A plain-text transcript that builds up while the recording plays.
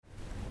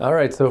All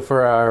right, so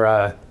for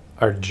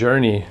our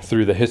journey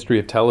through the history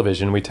of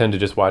television, we tend to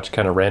just watch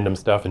kind of random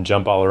stuff and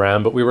jump all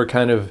around, but we were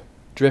kind of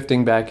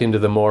drifting back into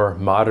the more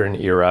modern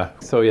era.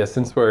 So yeah,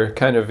 since we're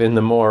kind of in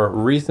the more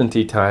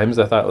recent-y times,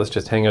 I thought let's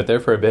just hang out there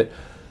for a bit.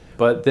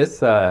 But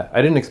this, I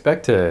didn't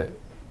expect to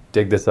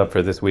dig this up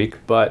for this week,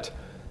 but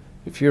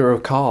if you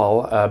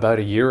recall, about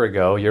a year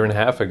and a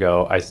half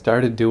ago, I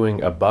started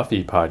doing a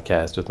Buffy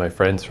podcast with my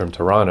friends from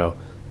Toronto,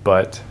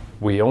 but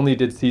we only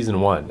did season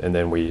 1, and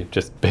then we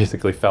just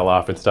basically fell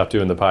off and stopped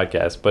doing the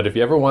podcast. But if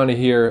you ever want to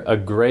hear a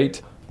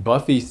great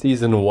Buffy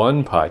season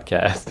 1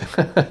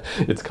 podcast,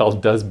 it's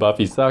called Does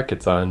Buffy Suck?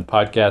 It's on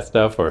podcast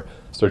stuff, or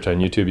search on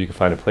YouTube, you can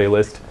find a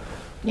playlist.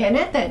 Yeah, and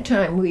at that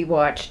time we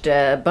watched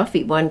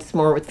Buffy Once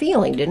More with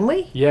Feeling, didn't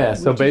we? Yeah,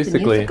 so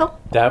basically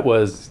that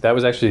was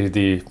actually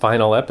the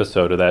final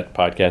episode of that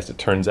podcast, it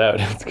turns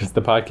out. It's because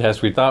the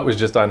podcast we thought was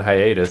just on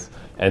hiatus,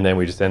 and then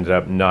we just ended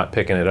up not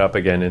picking it up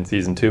again in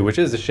season 2, which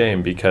is a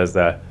shame because,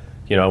 I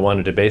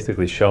wanted to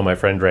basically show my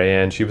friend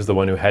Rayanne, she was the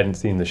one who hadn't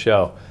seen the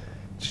show,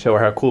 show her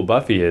how cool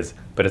Buffy is.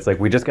 But it's like,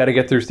 we just got to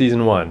get through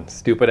season 1,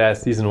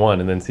 stupid-ass season 1,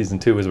 and then season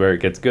 2 is where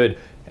it gets good.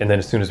 And then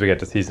as soon as we got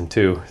to season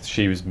 2,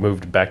 she was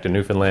moved back to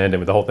Newfoundland,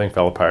 and the whole thing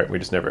fell apart. We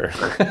just never...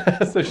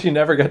 So she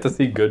never got to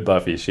see good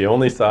Buffy. She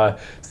only saw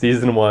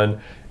season 1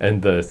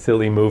 and the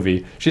silly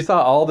movie. She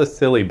saw all the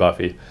silly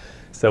Buffy.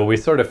 So we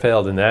sort of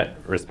failed in that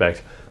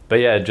respect. But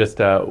yeah, just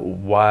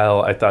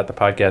while I thought the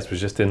podcast was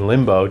just in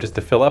limbo, just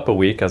to fill up a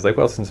week, I was like,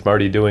 well, since I'm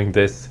already doing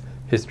this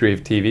History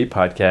of TV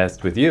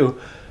podcast with you,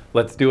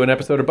 let's do an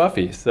episode of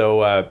Buffy.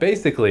 So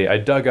basically, I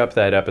dug up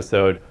that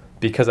episode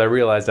because I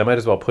realized I might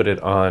as well put it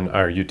on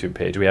our YouTube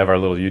page. We have our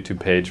little YouTube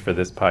page for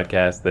this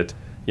podcast that,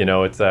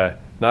 it's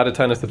not a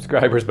ton of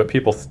subscribers, but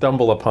people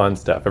stumble upon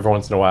stuff. Every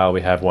once in a while,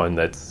 we have one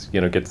that's,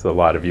 gets a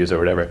lot of views or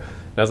whatever.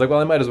 And I was like,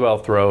 well, I might as well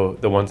throw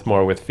the Once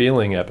More with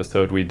Feeling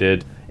episode we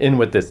did in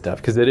with this stuff,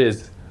 because it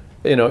is,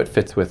 it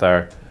fits with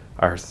our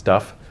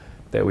stuff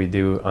that we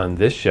do on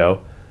this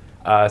show.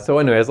 So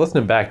anyway, I was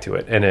listening back to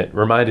it, and it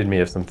reminded me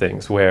of some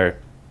things where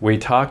we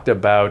talked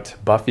about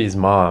Buffy's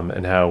mom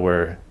and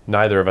how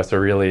neither of us are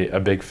really a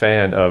big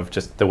fan of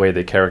just the way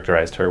they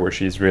characterized her, where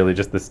she's really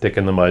just the stick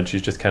in the mud.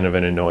 She's just kind of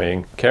an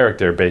annoying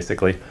character,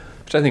 basically,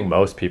 which I think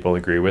most people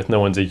agree with. No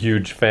one's a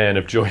huge fan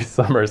of Joyce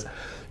Summers.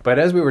 But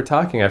as we were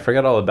talking, I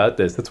forgot all about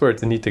this. That's where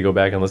it's neat to go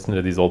back and listen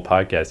to these old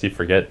podcasts. You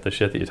forget the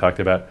shit that you talked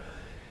about.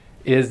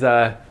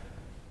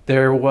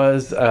 There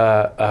was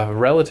a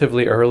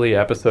relatively early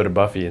episode of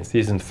Buffy in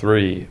season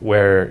 3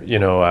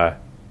 where,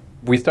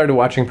 we started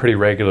watching pretty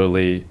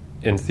regularly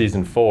in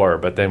season 4,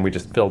 but then we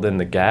just filled in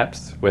the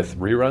gaps with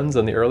reruns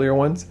on the earlier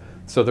ones.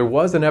 So there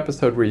was an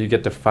episode where you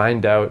get to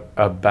find out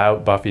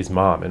about Buffy's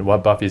mom and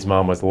what Buffy's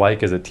mom was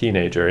like as a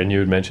teenager, and you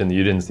had mentioned that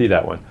you didn't see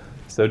that one.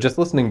 So just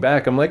listening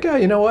back, I'm like,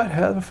 you know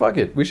what? Fuck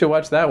it. We should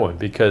watch that one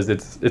because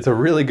it's a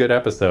really good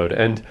episode.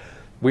 And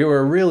we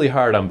were really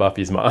hard on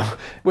Buffy's mom,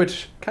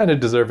 which kind of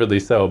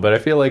deservedly so, but I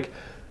feel like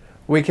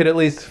we could at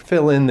least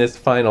fill in this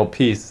final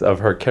piece of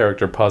her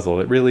character puzzle.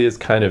 It really is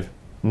kind of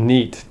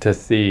neat to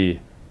see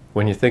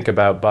when you think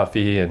about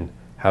Buffy and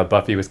how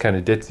Buffy was kind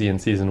of ditzy in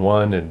season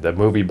 1 and the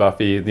movie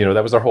Buffy,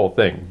 that was our whole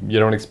thing. You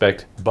don't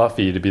expect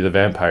Buffy to be the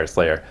vampire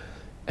slayer.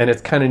 And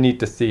it's kind of neat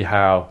to see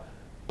how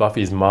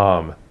Buffy's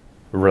mom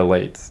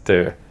relates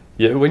to...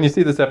 when you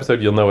see this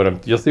episode,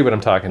 you'll see what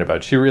I'm talking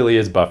about. She really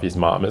is Buffy's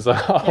mom, is all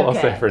I'll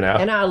say for now.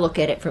 And I'll look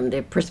at it from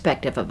the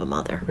perspective of a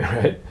mother.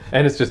 Right.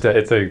 And it's just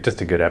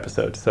a good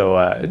episode.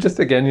 So just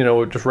again,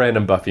 just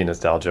random Buffy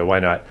nostalgia. Why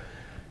not?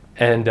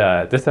 And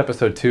this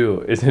episode,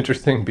 too, is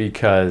interesting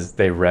because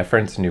they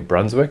reference New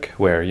Brunswick,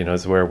 where,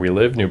 is where we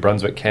live, New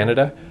Brunswick,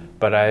 Canada.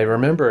 But I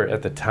remember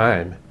at the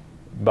time,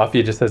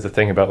 Buffy just says a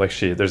thing about,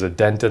 there's a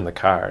dent in the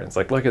car. And it's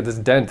like, look at this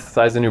dent, the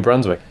size of New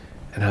Brunswick.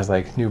 And I was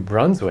like, New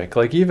Brunswick?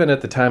 Even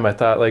at the time, I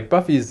thought,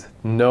 Buffy's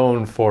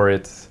known for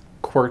its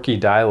quirky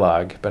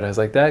dialogue. But I was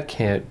like, that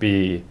can't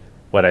be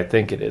what I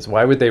think it is.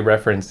 Why would they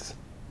reference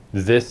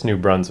this New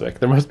Brunswick?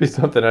 There must be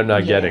something I'm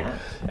not getting.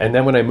 And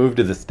then when I moved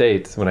to the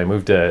States, when I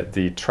moved to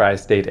the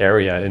tri-state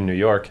area in New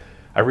York,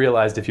 I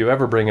realized if you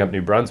ever bring up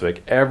New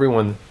Brunswick,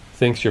 everyone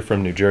thinks you're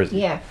from New Jersey.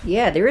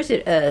 Yeah, there is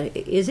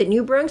is it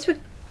New Brunswick?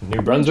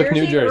 New Brunswick,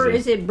 New Jersey. Or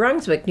is it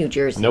Brunswick, New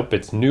Jersey? Nope,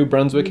 it's New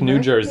Brunswick, New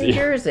Jersey. New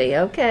Jersey,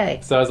 okay.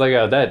 So I was like,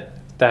 oh,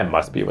 that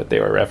must be what they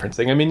were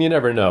referencing. I mean, you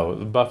never know.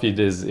 Buffy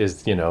is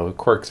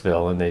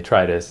Quirksville, and they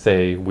try to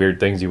say weird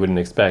things you wouldn't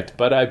expect.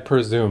 But I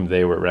presume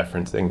they were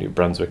referencing New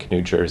Brunswick,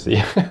 New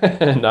Jersey,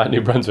 not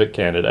New Brunswick,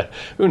 Canada.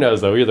 Who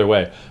knows, though, either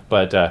way.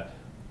 But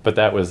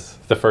that was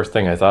the first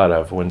thing I thought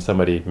of when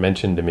somebody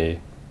mentioned to me,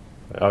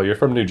 oh, you're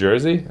from New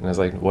Jersey? And I was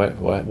like,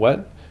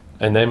 what?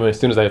 And then as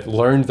soon as I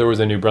learned there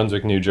was a New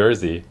Brunswick, New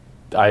Jersey,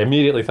 I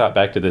immediately thought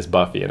back to this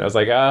Buffy. And I was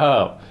like,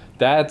 oh...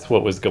 that's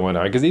what was going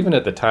on. Because even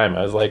at the time,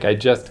 I was like, I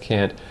just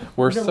can't.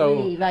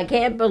 I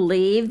can't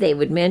believe they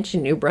would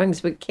mention New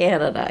Brunswick,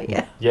 Canada.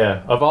 Yeah.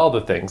 Yeah, of all the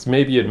things.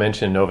 Maybe you'd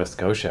mention Nova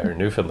Scotia or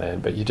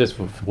Newfoundland, but you just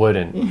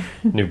wouldn't.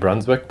 New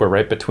Brunswick, we're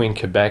right between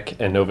Quebec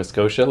and Nova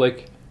Scotia.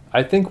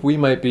 I think we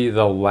might be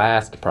the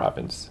last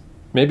province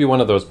maybe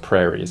one of those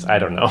prairies, I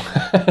don't know,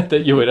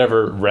 that you would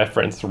ever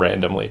reference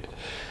randomly.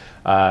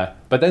 But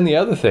then the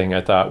other thing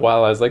I thought,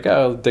 while I was like,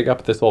 oh, I'll dig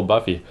up this old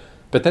Buffy.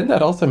 But then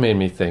that also made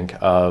me think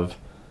of,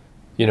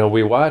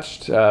 we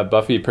watched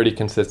Buffy pretty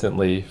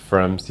consistently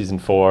from season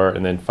 4,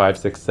 and then 5,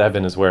 6,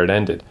 7 is where it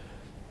ended.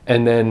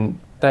 And then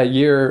that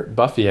year,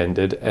 Buffy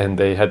ended, and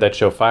they had that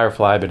show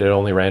Firefly, but it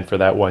only ran for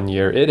that 1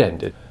 year. It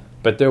ended.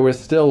 But there was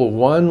still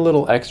one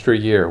little extra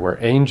year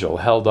where Angel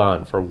held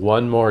on for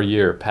one more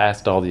year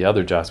past all the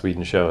other Joss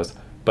Whedon shows.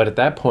 But at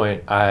that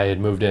point, I had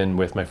moved in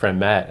with my friend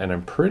Matt, and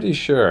I'm pretty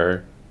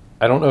sure,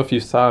 I don't know if you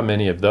saw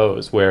many of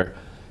those, where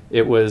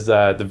it was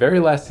the very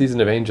last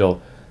season of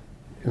Angel.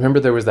 Remember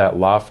there was that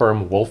law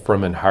firm,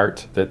 Wolfram and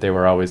Hart, that they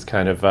were always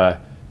kind of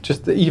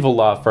just the evil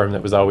law firm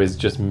that was always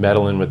just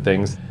meddling with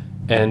things.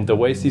 And the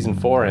way season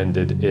 4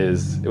 ended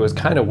it was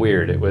kind of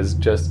weird. It was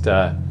just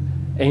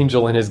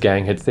Angel and his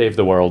gang had saved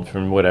the world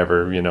from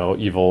whatever,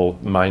 evil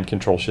mind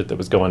control shit that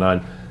was going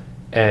on.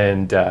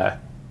 And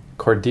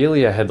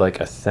Cordelia had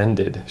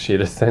ascended. She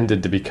had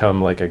ascended to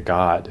become like a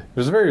god. It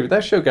was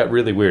that show got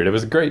really weird. It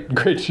was a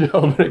great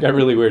show, but it got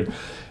really weird.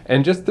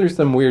 And just through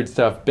some weird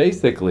stuff,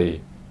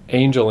 basically,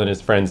 Angel and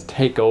his friends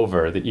take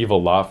over the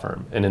evil law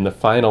firm. And in the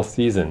final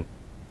season,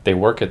 they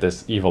work at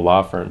this evil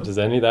law firm. Does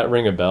any of that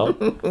ring a bell?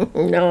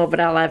 No, but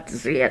I'll have to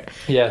see it.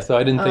 Yeah, so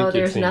I didn't think you'd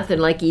there's seen nothing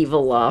like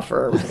evil law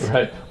firms.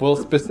 Right. Well,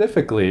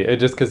 specifically,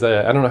 just because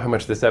I don't know how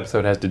much this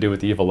episode has to do with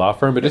the evil law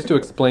firm, but just to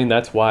explain,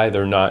 that's why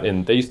they're not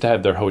in... They used to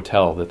have their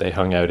hotel that they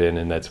hung out in,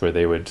 and that's where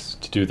they would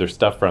do their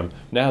stuff from.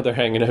 Now they're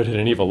hanging out at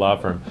an evil law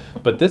firm.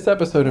 But this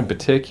episode in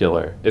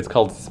particular, it's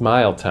called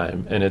Smile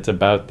Time, and it's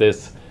about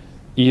this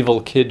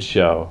evil kids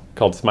show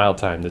called Smile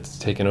Time that's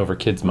taken over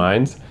kids'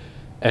 minds.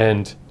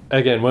 And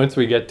again, once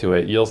we get to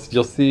it, you'll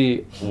see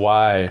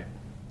why.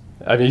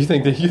 I mean, you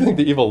think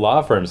the evil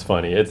law firm's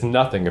funny. It's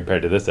nothing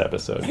compared to this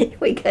episode.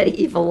 We got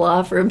evil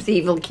law firms,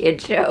 evil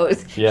kid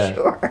shows. Yeah.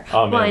 Sure.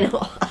 Oh, man. Why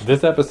not?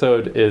 This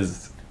episode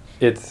it's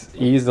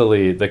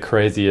easily the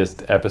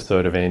craziest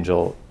episode of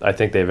Angel I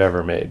think they've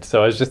ever made.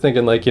 So I was just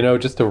thinking,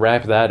 just to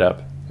wrap that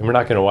up, and we're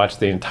not going to watch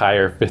the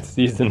entire 5th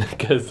season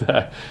because,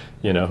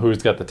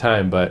 who's got the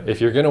time? But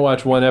if you're going to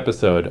watch one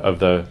episode of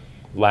the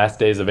last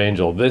days of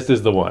Angel, this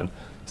is the one.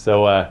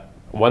 So,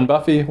 one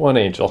Buffy, one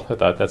Angel. I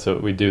thought that's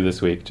what we'd do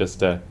this week.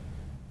 Just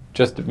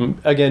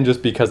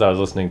because I was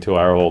listening to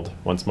our old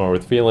Once More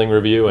with Feeling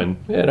review, and,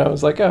 I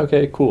was like, oh,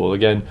 okay, cool.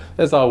 Again,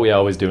 that's all we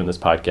always do in this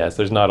podcast.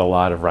 There's not a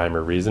lot of rhyme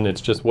or reason.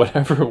 It's just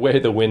whatever way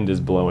the wind is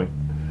blowing.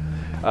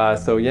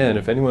 And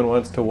if anyone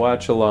wants to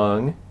watch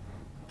along,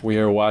 we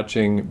are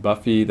watching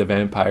Buffy the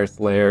Vampire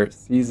Slayer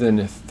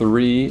Season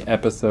 3,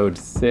 Episode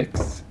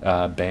 6,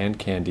 Band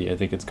Candy, I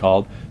think it's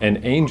called, and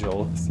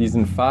Angel,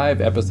 Season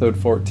 5, Episode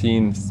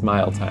 14,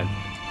 Smile Time.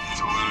 That's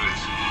all there is.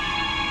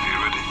 Are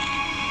you ready?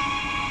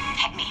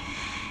 Hit me.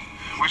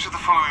 Which of the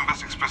following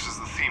best expresses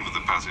the theme of the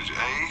passage?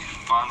 A.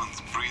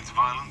 Violence breeds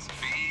violence.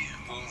 B.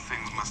 All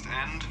things must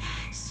end.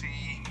 C.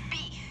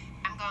 B.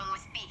 I'm going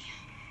with B.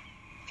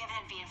 We haven't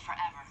had B in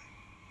forever.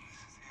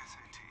 This is the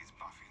SATs,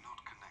 Buffy,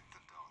 not connect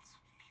the dots.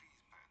 Please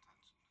pay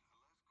attention.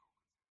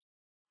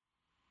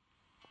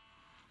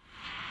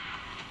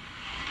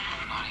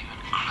 Not even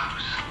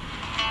close.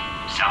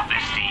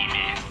 Self-esteem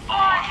is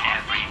for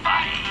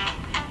everybody.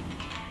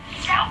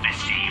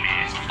 Self-esteem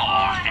is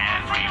for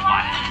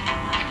everyone.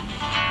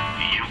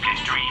 You can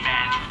dream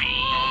and be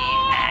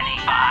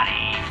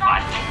anybody,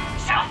 but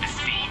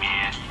self-esteem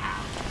is...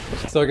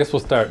 So I guess we'll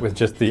start with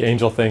just the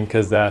Angel thing,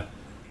 because I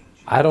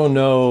don't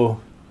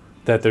know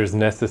that there's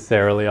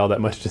necessarily all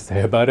that much to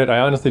say about it. I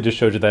honestly just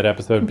showed you that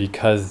episode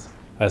because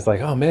I was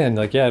like, oh man,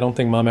 I don't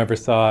think Mom ever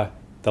saw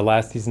the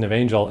last season of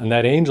Angel, and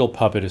that Angel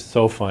puppet is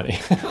so funny.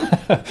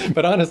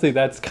 But honestly,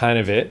 that's kind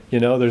of it.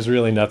 There's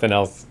really nothing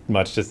else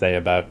much to say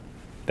about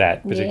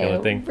that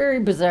particular thing. Very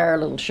bizarre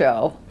little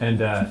show.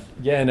 And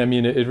and I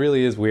mean, it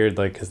really is weird,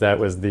 because that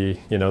was the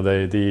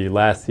the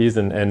last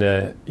season,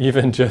 and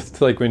even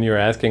just when you were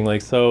asking,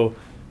 so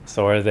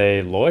are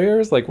they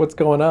lawyers? What's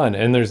going on?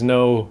 And there's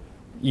no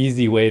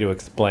easy way to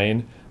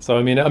explain. So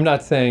I mean, I'm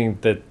not saying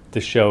that the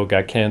show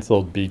got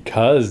canceled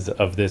because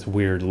of this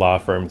weird law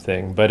firm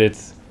thing, but it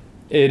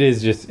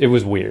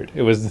was weird.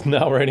 It was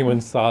not where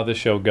anyone saw the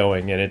show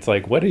going, and it's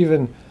what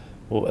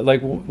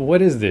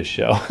is this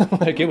show?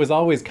 It was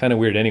always kind of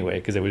weird anyway,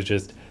 because it was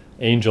just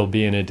Angel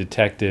being a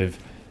detective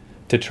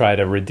to try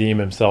to redeem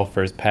himself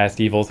for his past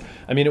evils.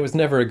 I mean, it was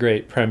never a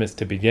great premise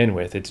to begin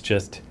with. It's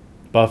just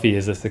Buffy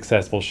is a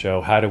successful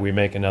show. How do we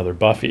make another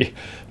Buffy?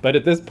 But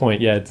at this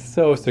point, it's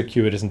so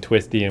circuitous and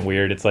twisty and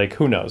weird. It's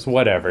who knows?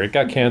 Whatever. It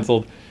got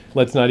canceled.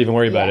 Let's not even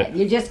worry about it.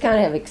 You just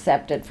kind of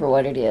accept it for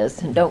what it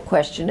is and don't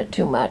question it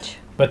too much.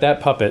 But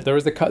that puppet, there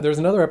was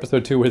another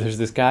episode too where there's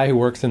this guy who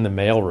works in the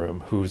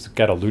mailroom who's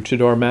got a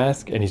luchador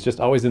mask, and he's just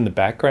always in the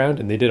background,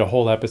 and they did a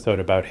whole episode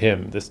about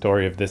him, the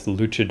story of this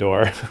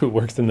luchador who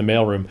works in the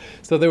mailroom.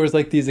 So there was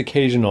these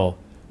occasional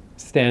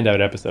standout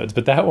episodes,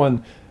 but that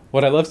one,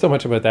 what I love so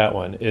much about that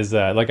one is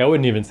I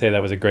wouldn't even say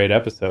that was a great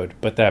episode,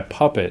 but that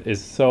puppet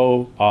is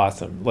so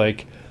awesome.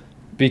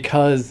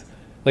 Because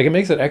like, it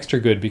makes it extra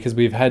good because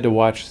we've had to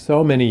watch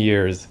so many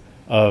years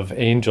of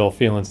Angel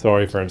feeling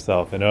sorry for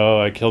himself and,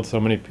 oh, I killed so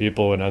many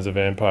people when I was a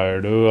vampire,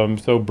 and, oh, I'm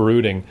so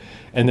brooding.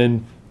 And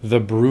then the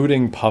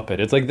brooding puppet,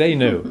 it's like they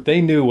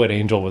knew what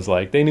Angel was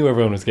like. They knew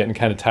everyone was getting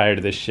kind of tired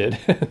of this shit.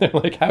 They're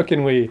like, how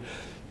can we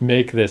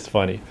make this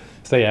funny?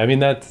 So yeah, I mean,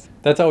 that's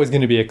always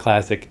going to be a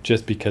classic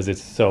just because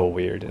it's so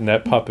weird, and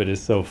that puppet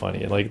is so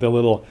funny. And like the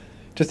little,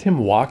 just him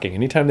walking,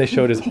 anytime they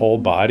showed his whole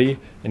body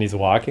and he's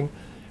walking.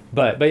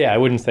 But yeah, I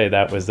wouldn't say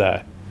that was,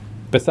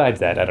 besides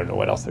that, I don't know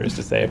what else there is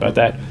to say about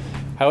that.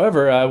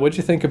 However, what'd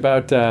you think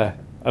about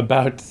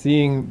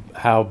seeing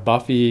how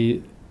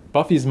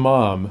Buffy's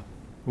mom,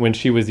 when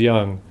she was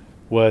young,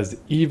 was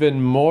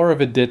even more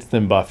of a ditz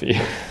than Buffy?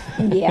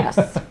 Yes.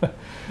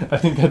 I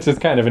think that's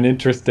just kind of an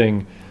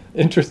interesting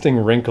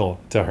wrinkle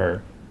to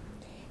her.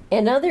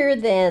 And other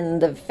than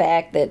the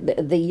fact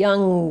that the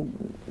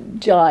young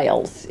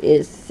Giles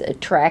is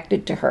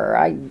attracted to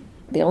her,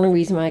 the only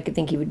reason I could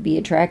think he would be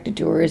attracted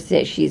to her is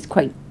that she's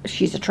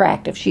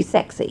attractive, she's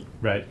sexy.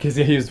 Right, because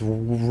he's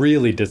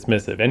really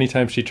dismissive.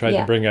 Anytime she tries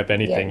to bring up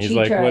anything, he's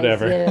like,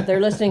 whatever.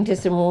 They're listening to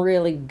some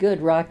really good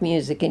rock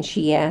music, and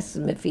she asks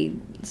him if he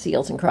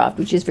Seals and Croft,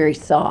 which is very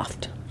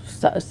soft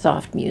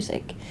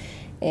music,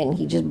 and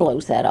he just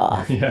blows that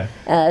off. Yeah.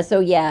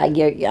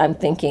 I'm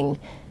thinking,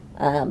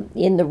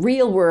 in the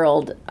real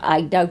world,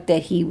 I doubt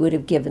that he would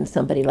have given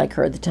somebody like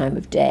her the time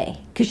of day,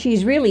 because she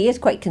really is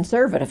quite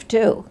conservative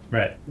too.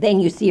 Right. Then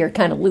you see her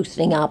kind of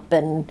loosening up,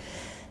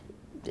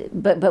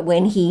 but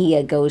when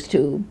he goes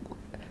to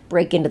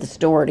break into the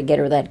store to get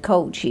her that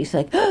coat, she's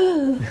like,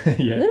 the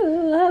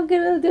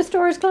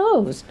store is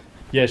closed.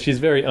 Yeah, she's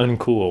very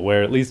uncool,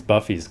 where at least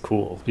Buffy's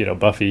cool. You know,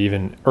 Buffy,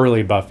 even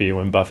early Buffy,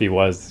 when Buffy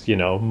was,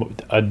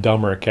 a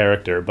dumber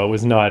character, but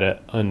was not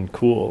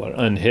uncool or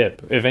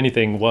unhip. If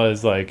anything,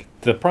 was like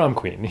the prom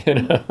queen,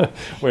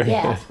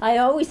 I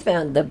always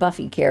found the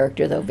Buffy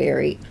character, though,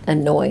 very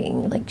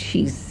annoying. Like,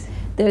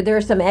 there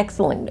are some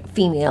excellent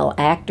female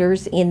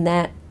actors in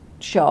that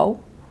show,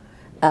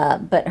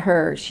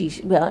 but she's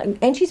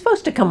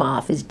supposed to come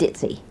off as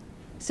ditzy,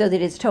 so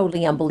that it's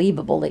totally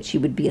unbelievable that she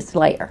would be a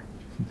slayer.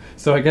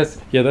 So I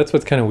guess, that's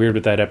what's kind of weird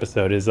with that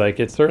episode is, like,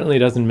 it certainly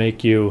doesn't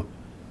make you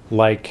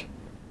like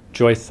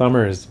Joyce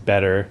Summers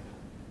better.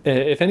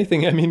 If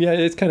anything, I mean,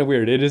 it's kind of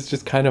weird. It is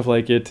just kind of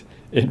like it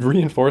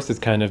reinforces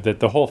kind of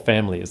that the whole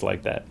family is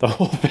like that. The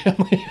whole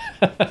family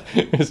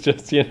is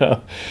just,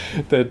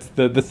 that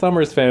the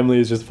Summers family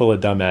is just full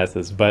of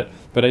dumbasses. But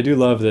I do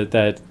love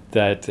that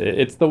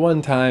it's the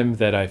one time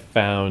that I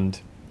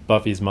found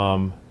Buffy's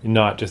mom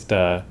not just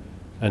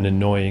an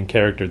annoying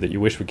character that you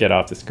wish would get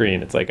off the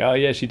screen. It's like, oh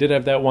yeah, she did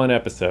have that one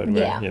episode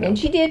where, and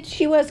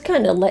she was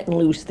kind of letting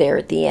loose there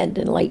at the end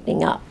and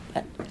lightening up.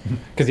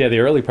 Because the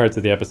early parts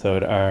of the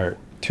episode are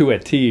to a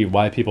T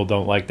why people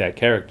don't like that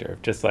character.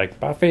 Just like,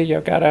 Buffy,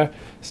 you gotta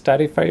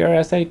study for your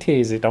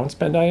SATs, you don't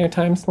spend all your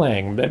time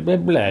slang, blah blah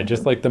blah.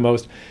 Just like the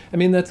most, I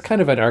mean, that's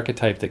kind of an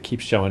archetype that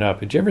keeps showing up.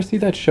 Did you ever see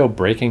that show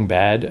Breaking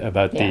Bad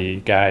about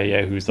the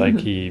guy who's like,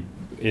 he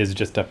is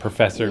just a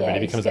professor but he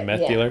becomes a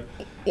meth dealer?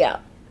 Yeah.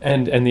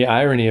 And the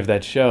irony of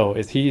that show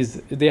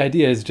is the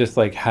idea is just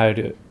like how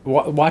to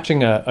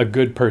watching a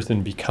good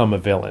person become a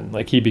villain.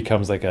 Like, he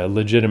becomes like a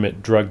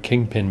legitimate drug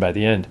kingpin by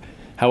the end.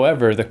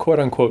 However, the quote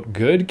unquote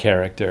good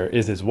character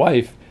is his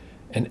wife,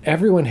 and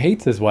everyone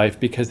hates his wife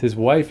because his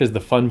wife is the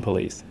fun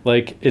police.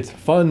 Like, it's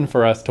fun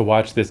for us to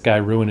watch this guy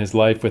ruin his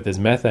life with his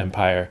meth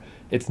empire.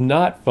 It's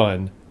not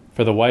fun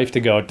for the wife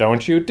to go,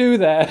 don't you do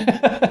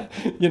that.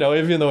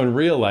 Even though in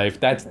real life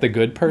that's the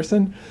good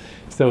person.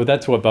 So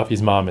that's what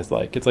Buffy's mom is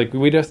like. It's like,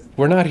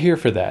 we're not here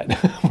for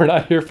that. We're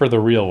not here for the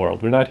real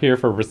world. We're not here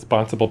for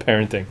responsible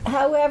parenting.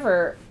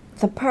 However,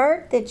 the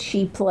part that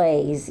she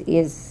plays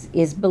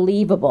is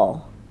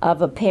believable,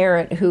 of a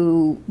parent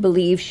who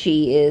believes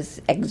she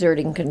is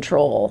exerting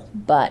control,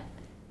 but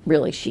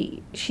really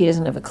she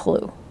doesn't have a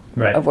clue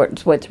of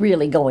what's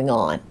really going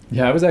on.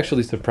 Yeah, I was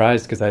actually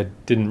surprised because I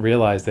didn't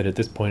realize that at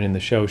this point in the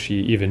show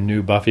she even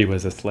knew Buffy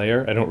was a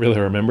slayer. I don't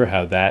really remember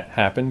how that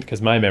happened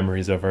because my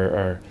memories of her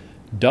are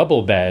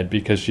double bad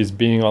because she's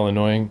being all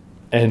annoying.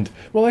 And,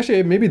 well,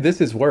 actually, maybe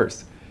this is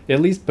worse. At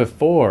least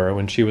before,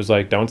 when she was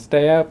like, don't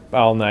stay up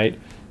all night,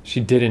 she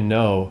didn't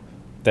know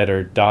that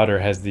her daughter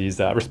has these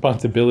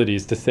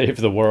responsibilities to save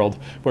the world.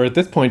 Where at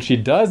this point, she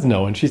does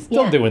know, and she's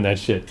still doing that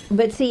shit.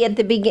 But see, at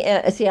the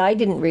beginning, I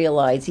didn't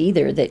realize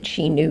either that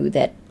she knew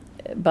that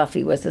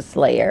Buffy was a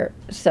slayer.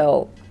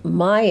 So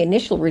my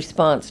initial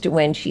response to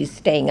when she's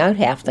staying out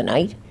half the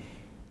night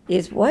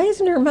is, why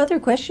isn't her mother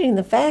questioning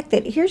the fact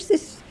that here's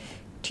this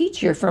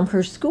teacher from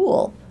her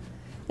school,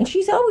 and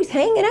she's always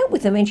hanging out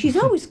with him, and she's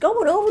always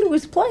going over to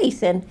his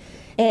place, and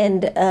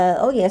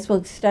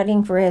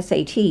studying for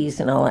SATs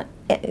and all that.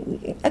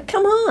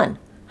 Come on,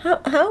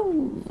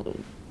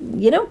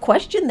 how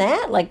question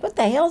that? Like, what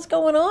the hell's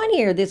going on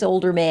here? This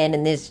older man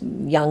and this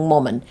young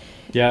woman.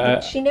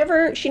 Yeah, she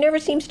never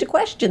seems to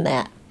question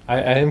that. I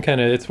am kind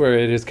of, it's where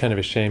it is kind of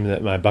a shame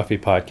that my Buffy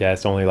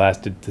podcast only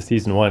lasted to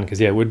season 1, because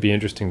it would be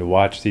interesting to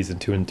watch season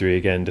 2 and 3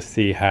 again to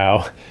see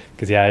how,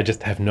 because I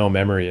just have no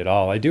memory at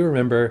all. I do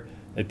remember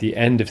at the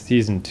end of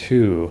season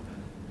 2,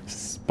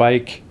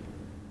 Spike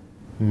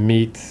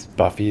meets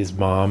Buffy's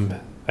mom.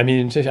 I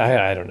mean,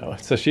 I don't know.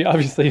 So she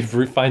obviously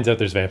finds out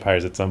there's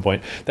vampires at some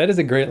point. That is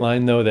a great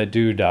line, though, that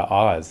dude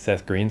Oz,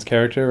 Seth Green's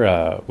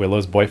character,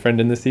 Willow's boyfriend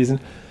in this season,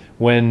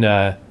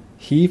 when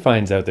he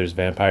finds out there's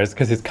vampires,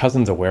 because his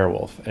cousin's a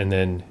werewolf, and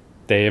then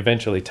they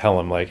eventually tell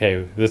him, like,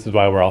 hey, this is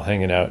why we're all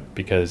hanging out,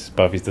 because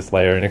Buffy's the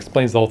Slayer, and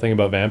explains the whole thing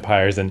about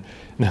vampires, and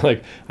they're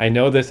like, I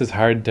know this is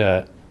hard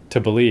to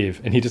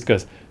believe, and he just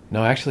goes,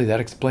 no, actually, that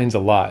explains a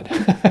lot,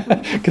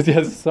 because he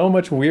has so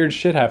much weird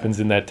shit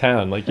happens in that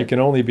town, like, you can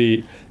only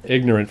be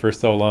ignorant for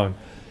so long.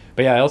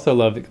 But yeah, I also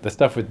love the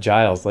stuff with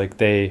Giles, like,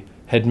 they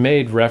had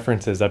made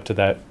references up to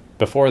that,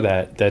 before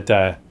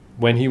that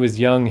when he was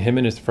young, him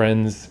and his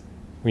friends,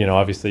 you know,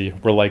 obviously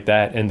were like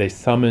that, and they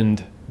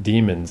summoned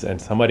demons,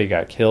 and somebody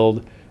got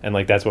killed, and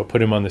like that's what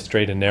put him on the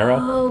straight and narrow.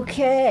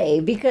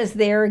 Okay, because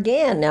there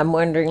again, I'm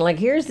wondering, like,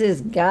 here's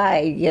this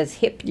guy, this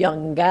hip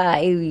young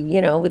guy,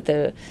 you know, with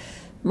the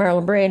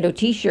Marlon Brando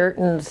t-shirt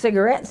and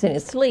cigarettes in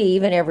his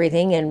sleeve and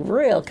everything, and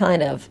real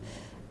kind of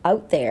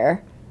out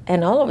there,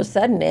 and all of a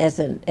sudden, as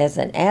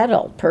an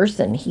adult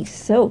person, he's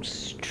so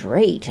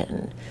straight,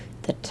 and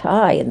the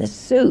tie and the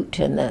suit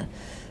and the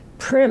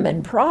prim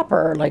and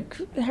proper, like,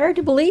 hard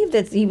to believe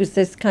that he was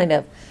this kind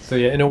of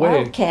in a way,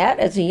 wildcat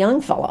as a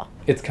young fella.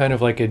 It's kind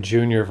of like a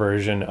junior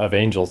version of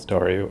Angel's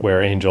story,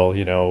 where Angel,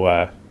 you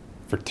know,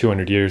 for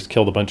 200 years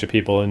killed a bunch of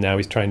people, and now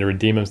he's trying to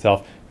redeem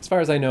himself. As far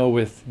as I know,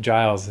 with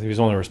Giles, he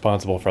was only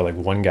responsible for like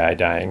one guy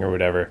dying or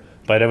whatever,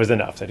 but it was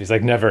enough that he's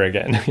like, never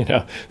again. You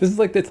know, this is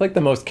like, it's like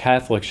the most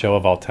Catholic show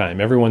of all time.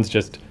 Everyone's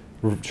just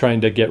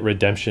trying to get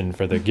redemption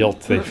for the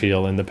guilt they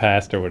feel in the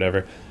past or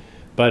whatever.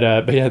 But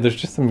yeah, there's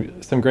just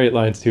some great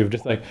lines too, of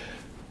just like,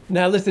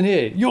 now listen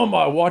here, you're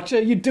my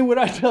watcher, you do what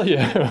I tell you,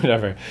 or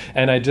whatever.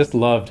 And I just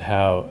loved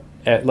how,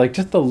 like,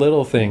 just the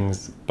little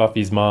things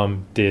Buffy's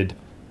mom did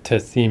to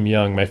seem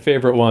young. My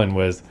favorite one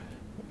was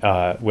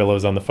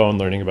Willow's on the phone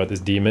learning about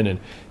this demon, and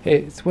hey,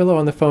 it's Willow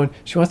on the phone.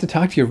 She wants to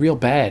talk to you real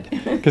bad,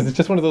 because it's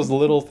just one of those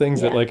little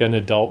things that like an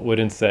adult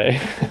wouldn't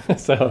say.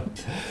 So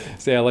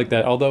I like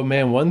that. Although,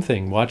 man, one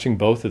thing, watching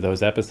both of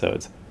those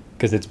episodes,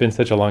 because it's been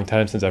such a long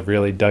time since I've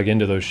really dug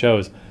into those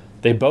shows,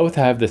 they both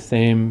have the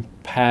same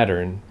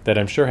pattern that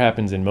I'm sure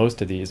happens in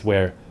most of these,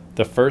 where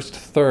the first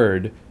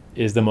third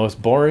is the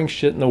most boring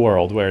shit in the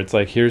world, where it's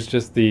like, here's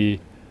just the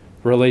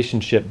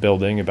relationship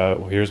building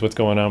about, here's what's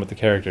going on with the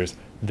characters.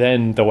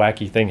 Then the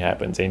wacky thing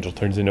happens. Angel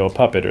turns into a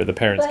puppet, or the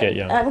parents get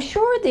young. I'm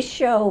sure the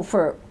show,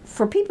 for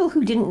people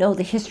who didn't know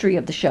the history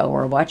of the show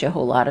or watch a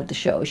whole lot of the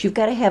shows, you've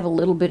got to have a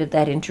little bit of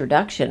that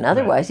introduction.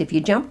 Otherwise, if you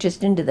jump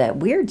just into that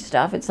weird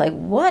stuff, it's like,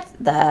 what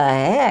the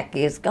heck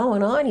is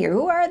going on here?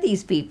 Who are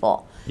these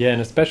people? Yeah,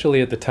 and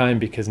especially at the time,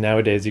 because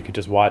nowadays you could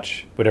just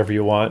watch whatever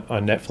you want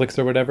on Netflix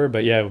or whatever.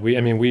 But yeah,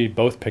 we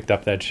both picked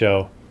up that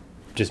show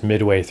just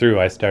midway through.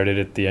 I started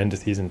at the end of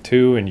season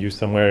 2, and you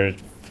somewhere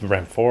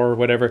around 4 or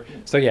whatever.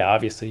 So yeah,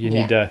 obviously you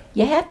need to...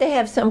 You have to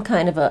have some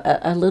kind of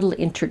a little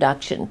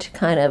introduction to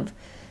kind of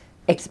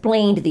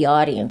explain to the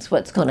audience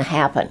what's going to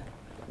happen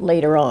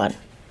later on.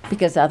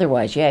 Because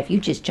otherwise, if you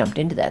just jumped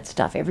into that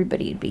stuff,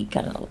 everybody would be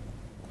kind of,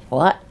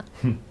 what?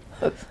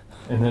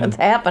 What's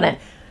happening?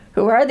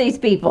 Who are these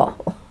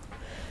people?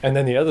 And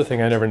then the other thing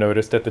I never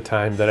noticed at the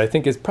time, that I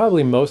think is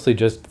probably mostly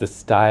just the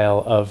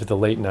style of the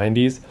late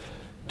 90s,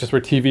 just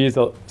where TV is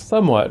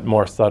somewhat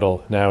more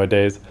subtle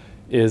nowadays,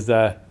 is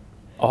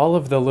all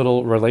of the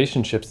little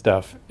relationship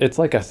stuff. It's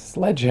like a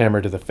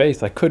sledgehammer to the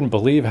face. I couldn't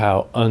believe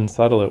how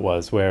unsubtle it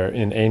was, where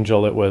in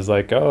Angel it was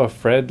like, oh,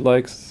 Fred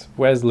likes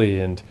Wesley,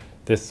 and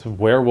this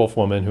werewolf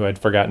woman who I'd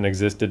forgotten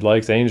existed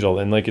likes Angel,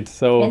 and like, it's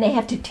so... And they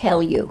have to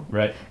tell you.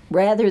 Right.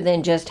 Rather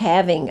than just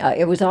having...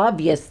 it was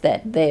obvious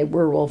that the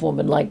werewolf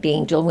woman liked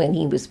Angel when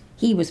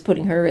he was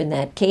putting her in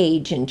that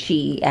cage, and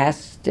she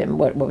asked him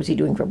what was he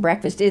doing for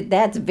breakfast.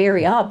 That's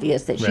very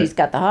obvious that she's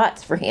got the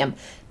hots for him,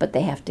 but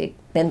they have to...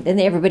 Then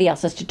everybody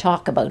else has to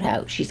talk about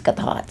how she's got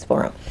the hots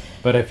for him.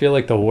 But I feel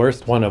like the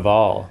worst one of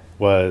all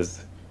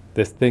was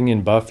this thing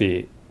in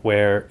Buffy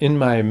where, in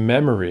my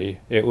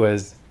memory, it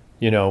was...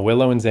 You know,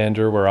 Willow and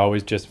Xander were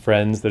always just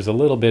friends. There's a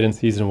little bit in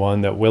season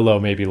 1 that Willow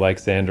maybe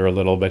likes Xander a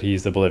little, but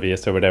he's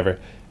oblivious or whatever.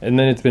 And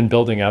then it's been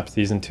building up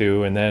season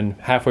 2, and then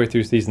halfway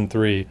through season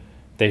 3,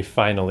 they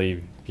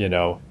finally, you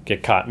know,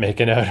 get caught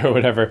making out or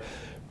whatever.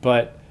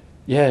 But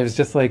yeah, it was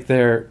just like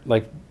they're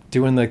like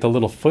doing like the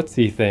little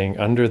footsie thing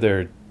under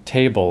their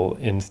table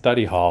in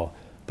study hall,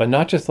 but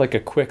not just like a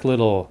quick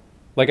little...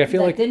 Like, I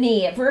feel like the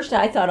knee. At first,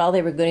 I thought all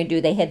they were going to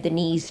do, they had the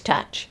knees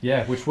touch.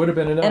 Yeah, which would have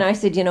been enough. And I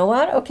said, you know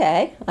what?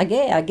 Okay, I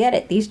get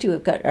it. These two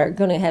are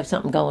going to have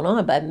something going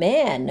on. But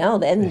man, no,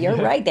 then you're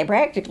right. They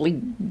practically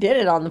did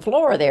it on the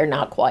floor there.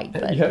 Not quite,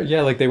 but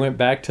yeah. Like they went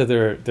back to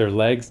their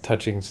legs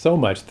touching so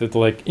much that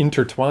they're like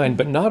intertwined.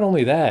 But not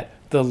only that,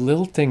 the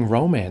lilting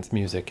romance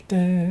music.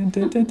 Dun,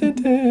 dun, dun, dun,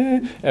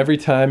 dun. Every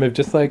time of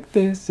just like,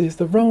 this is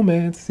the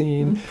romance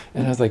scene,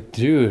 and I was like,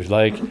 dude,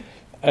 like.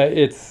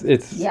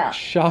 It's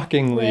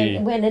shockingly...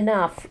 When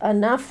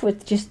enough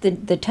with just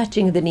the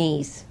touching of the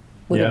knees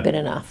would have been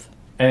enough.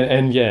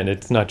 And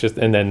it's not just,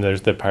 and then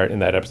there's the part in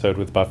that episode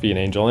with Buffy and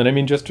Angel, and I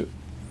mean, just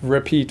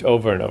repeat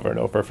over and over and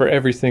over for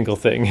every single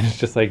thing. And it's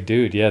just like,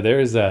 dude, yeah,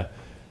 there's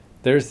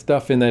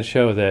stuff in that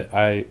show that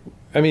I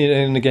mean,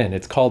 and again,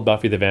 it's called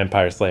Buffy the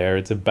Vampire Slayer.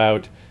 It's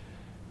about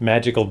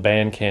magical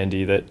band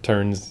candy that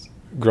turns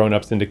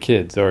grown-ups into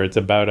kids, or it's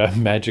about a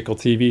magical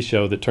TV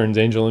show that turns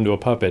Angel into a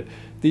puppet.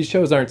 These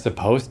shows aren't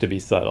supposed to be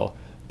subtle,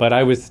 but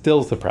I was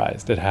still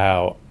surprised at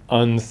how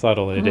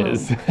unsubtle it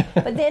is.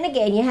 But then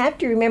again, you have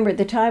to remember at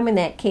the time when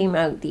that came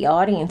out, the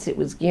audience it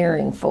was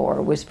gearing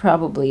for was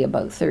probably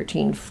about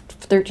 13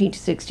 to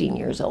 16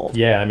 years old.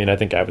 Yeah, I mean, I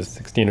think I was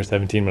 16 or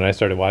 17 when I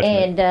started watching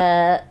it.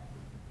 And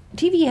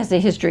TV has a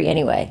history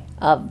anyway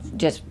of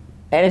just,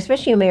 and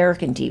especially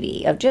American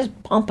TV, of just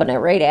pumping it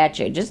right at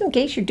you. Just in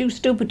case you're too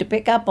stupid to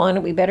pick up on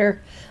it, we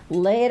better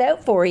lay it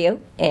out for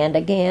you. And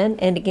again,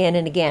 and again,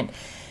 and again.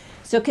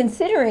 So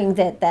considering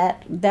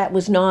that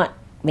was not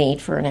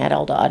made for an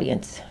adult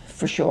audience,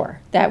 for sure.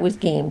 That was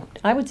game,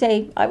 I would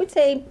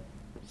say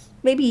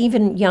maybe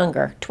even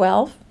younger,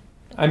 12.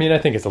 I mean, I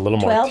think it's a little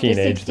more 12 to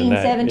teenage 16, than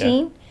that.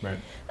 17. Yeah.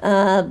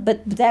 Right.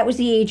 But that was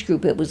the age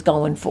group it was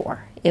going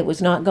for. It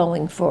was not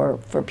going for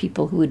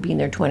people who would be in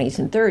their 20s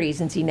and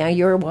 30s. And see, now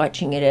you're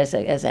watching it as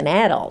an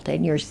adult,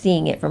 and you're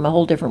seeing it from a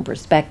whole different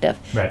perspective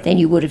than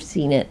you would have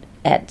seen it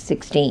at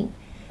 16.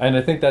 And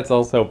I think that's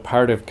also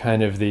part of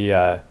kind of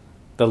the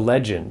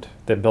legend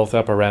that built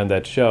up around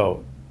that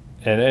show.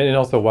 And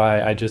also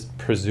why I just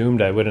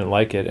presumed I wouldn't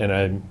like it, and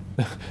I'm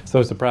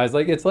so surprised.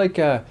 Like, it's like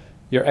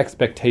your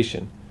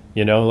expectation,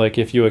 you know? Like,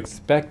 if you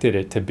expected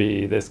it to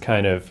be this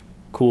kind of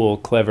cool,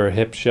 clever,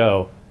 hip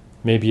show,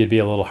 maybe you'd be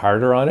a little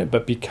harder on it.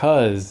 But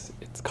because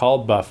it's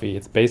called Buffy,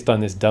 it's based on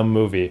this dumb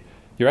movie,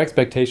 your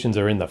expectations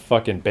are in the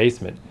fucking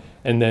basement.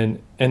 And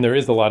there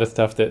is a lot of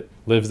stuff that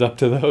lives up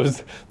to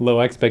those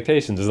low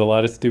expectations. There's a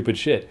lot of stupid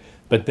shit.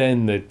 But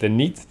then the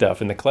neat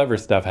stuff and the clever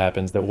stuff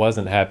happens that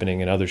wasn't happening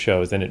in other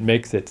shows, and it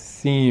makes it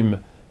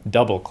seem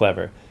double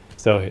clever.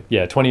 So,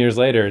 yeah, 20 years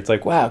later, it's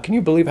like, wow, can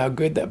you believe how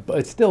good that...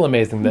 It's still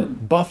amazing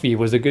that Buffy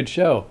was a good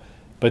show.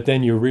 But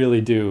then you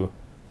really do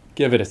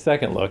give it a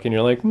second look, and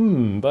you're like,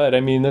 but I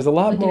mean, there's a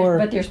lot more...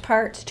 But there's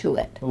parts to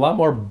it. A lot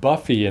more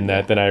Buffy in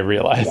that than I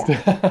realized.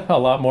 Yeah. A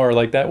lot more,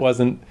 like, that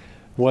wasn't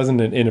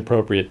an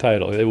inappropriate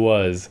title. It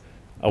was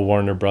a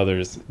Warner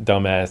Brothers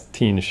dumbass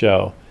teen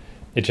show.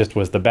 It just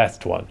was the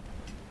best one.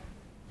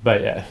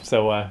 But yeah,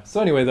 so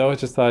anyway, though, I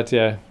just thought,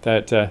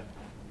 that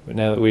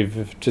now that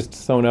we've just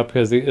sewn up,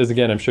 because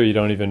again, I'm sure you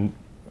don't even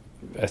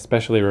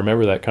especially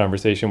remember that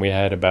conversation we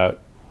had about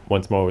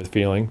Once More with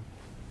Feeling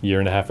a year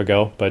and a half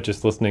ago, but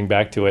just listening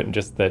back to it, and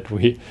just that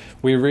we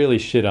really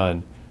shit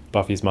on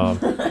Buffy's mom,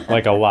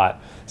 like a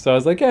lot. So I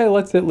was like, yeah,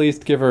 let's at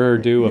least give her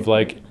due of,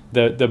 like,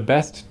 the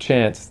best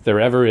chance there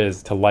ever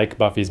is to like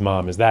Buffy's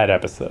mom is that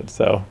episode.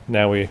 So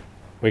now we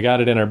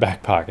got it in our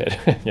back pocket,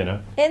 you know.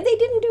 And they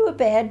didn't do a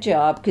bad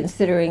job,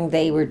 considering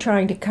they were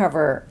trying to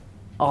cover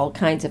all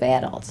kinds of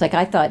adults. Like,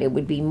 I thought it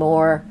would be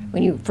more,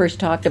 when you first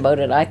talked about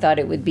it, I thought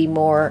it would be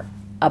more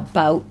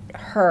about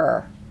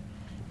her.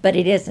 But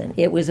it isn't.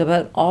 It was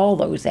about all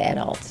those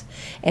adults.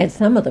 And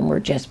some of them were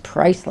just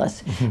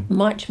priceless.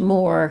 Much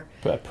more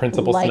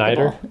Principal likable.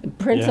 Snyder.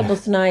 Principal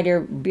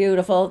Snyder,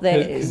 beautiful.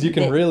 Because you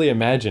can really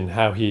imagine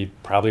how he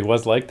probably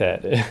was like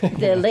that.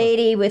 The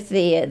lady with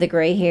the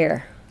gray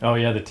hair. Oh,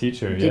 yeah, the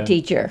teacher. The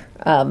teacher.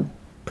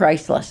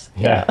 Priceless.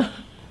 Yeah.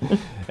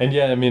 And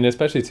yeah, I mean,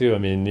 especially too, I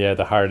mean, yeah,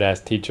 the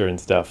hard-ass teacher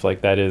and stuff,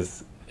 like that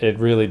is, it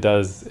really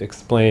does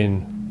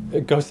explain,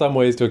 it goes some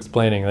ways to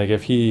explaining, like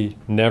if he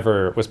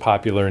never was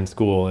popular in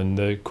school and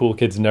the cool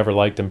kids never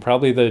liked him,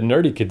 probably the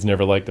nerdy kids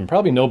never liked him,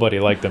 probably nobody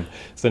liked him.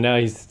 So now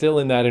he's still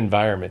in that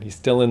environment, he's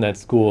still in that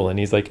school, and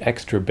he's like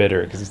extra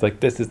bitter because he's like,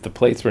 this is the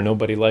place where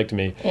nobody liked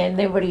me. And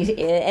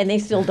they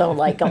still don't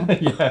like him.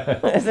 Yeah.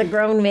 As a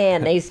grown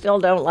man, they still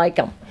don't like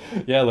him.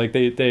 Yeah, like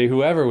they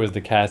whoever was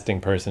the casting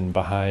person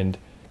behind,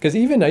 because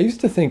even I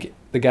used to think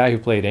the guy who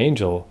played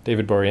Angel,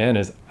 David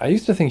Boreanaz, I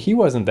used to think he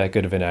wasn't that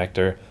good of an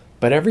actor,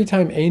 but every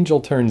time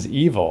Angel turns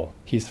evil,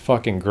 he's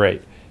fucking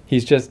great.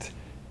 It's just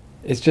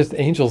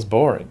Angel's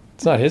boring.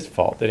 It's not his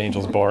fault that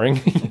Angel's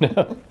boring, you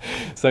know?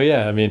 So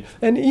yeah, I mean,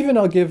 and even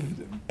I'll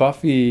give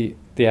Buffy,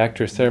 the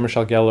actress Sarah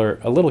Michelle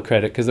Gellar, a little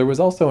credit, because there was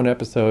also an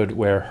episode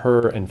where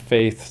her and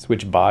Faith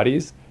switch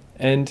bodies,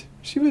 and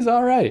she was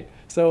all right.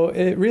 So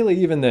it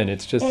really, even then,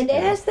 it's just... And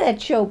as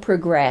that show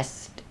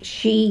progressed,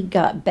 she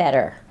got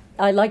better.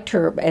 I liked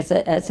her as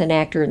an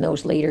actor in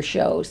those later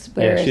shows.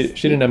 Yeah, she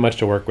didn't have much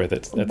to work with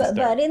at the start.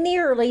 But in the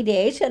early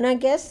days, and I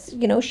guess,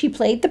 you know, she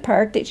played the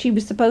part that she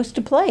was supposed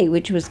to play,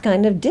 which was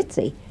kind of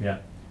ditzy. Yeah.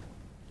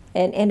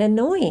 And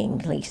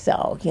annoyingly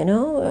so, you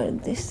know.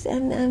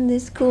 I'm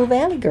this cool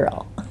valley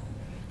girl.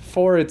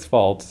 For its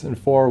faults and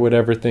for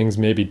whatever things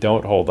maybe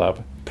don't hold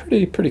up,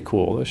 pretty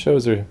cool. The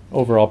shows are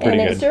overall pretty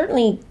good. And it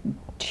certainly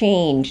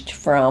changed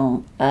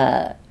from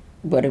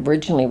what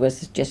originally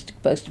was just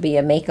supposed to be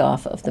a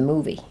make-off of the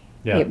movie.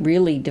 Yeah. It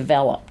really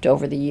developed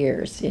over the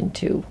years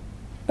into,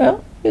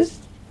 well, it's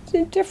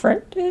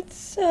different.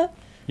 It's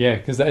yeah,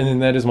 because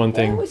and that is one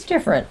thing. It was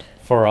different.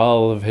 for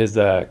all of his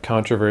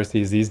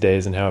controversies these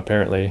days and how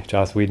apparently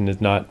Joss Whedon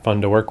is not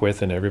fun to work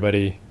with and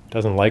everybody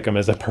doesn't like him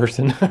as a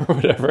person or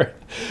whatever.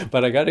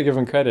 But I got to give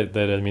him credit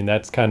that, I mean,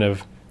 that's kind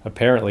of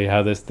apparently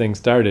how this thing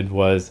started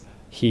was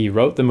he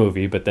wrote the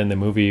movie, but then the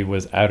movie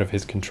was out of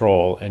his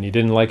control and he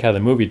didn't like how the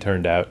movie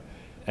turned out.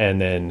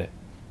 And then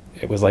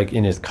it was like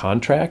in his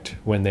contract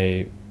when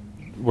they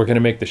were going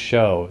to make the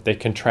show, they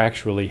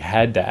contractually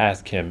had to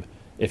ask him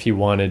if he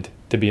wanted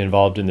to be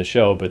involved in the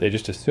show, but they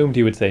just assumed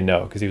he would say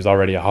no because he was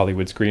already a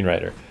Hollywood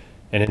screenwriter.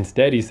 And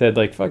instead he said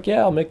like, fuck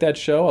yeah, I'll make that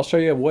show. I'll show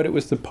you what it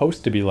was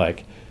supposed to be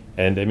like.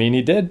 And I mean,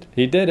 he did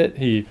it.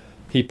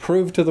 He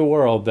proved to the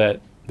world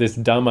that this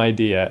dumb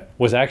idea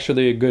was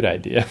actually a good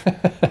idea,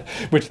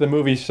 which the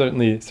movie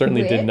certainly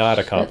did not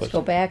accomplish. Let's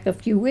go back a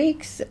few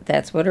weeks.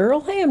 That's what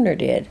Earl Hamner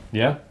did.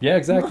 Yeah,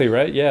 exactly,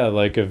 right? Yeah,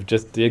 like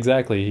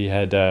exactly. He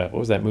had, what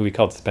was that movie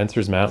called?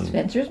 Spencer's Mountain.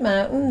 Spencer's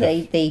Mountain.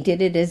 They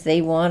did it as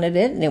they wanted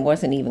it, and it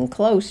wasn't even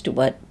close to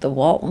what the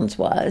Waltons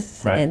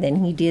was. Right. And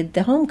then he did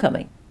The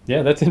Homecoming.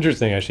 Yeah, that's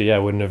interesting, actually. Yeah, I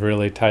wouldn't have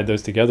really tied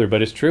those together,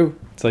 but it's true.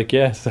 It's like,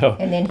 yeah, so...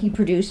 And then he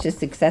produced a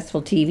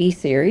successful TV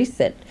series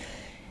that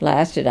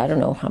lasted, I don't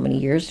know how many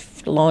years,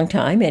 a long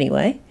time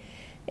anyway,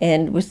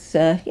 and was,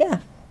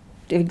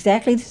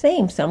 exactly the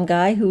same. Some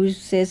guy who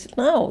says,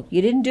 no, you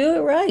didn't do it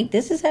right.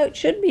 This is how it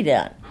should be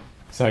done.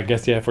 So I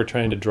guess, yeah, if we're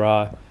trying to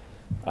draw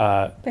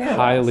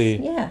highly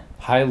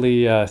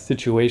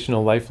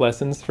situational life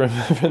lessons from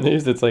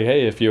these, it's like,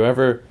 hey, if you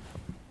ever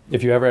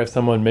have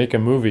someone make a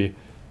movie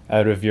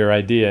out of your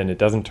idea and it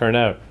doesn't turn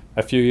out,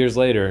 a few years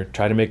later,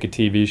 try to make a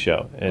TV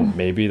show, and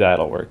maybe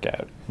that'll work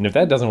out. And if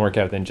that doesn't work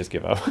out, then just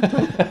give up.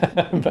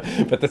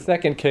 but the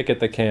second kick at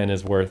the can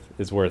is worth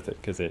it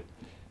because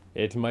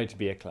it might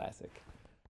be a classic.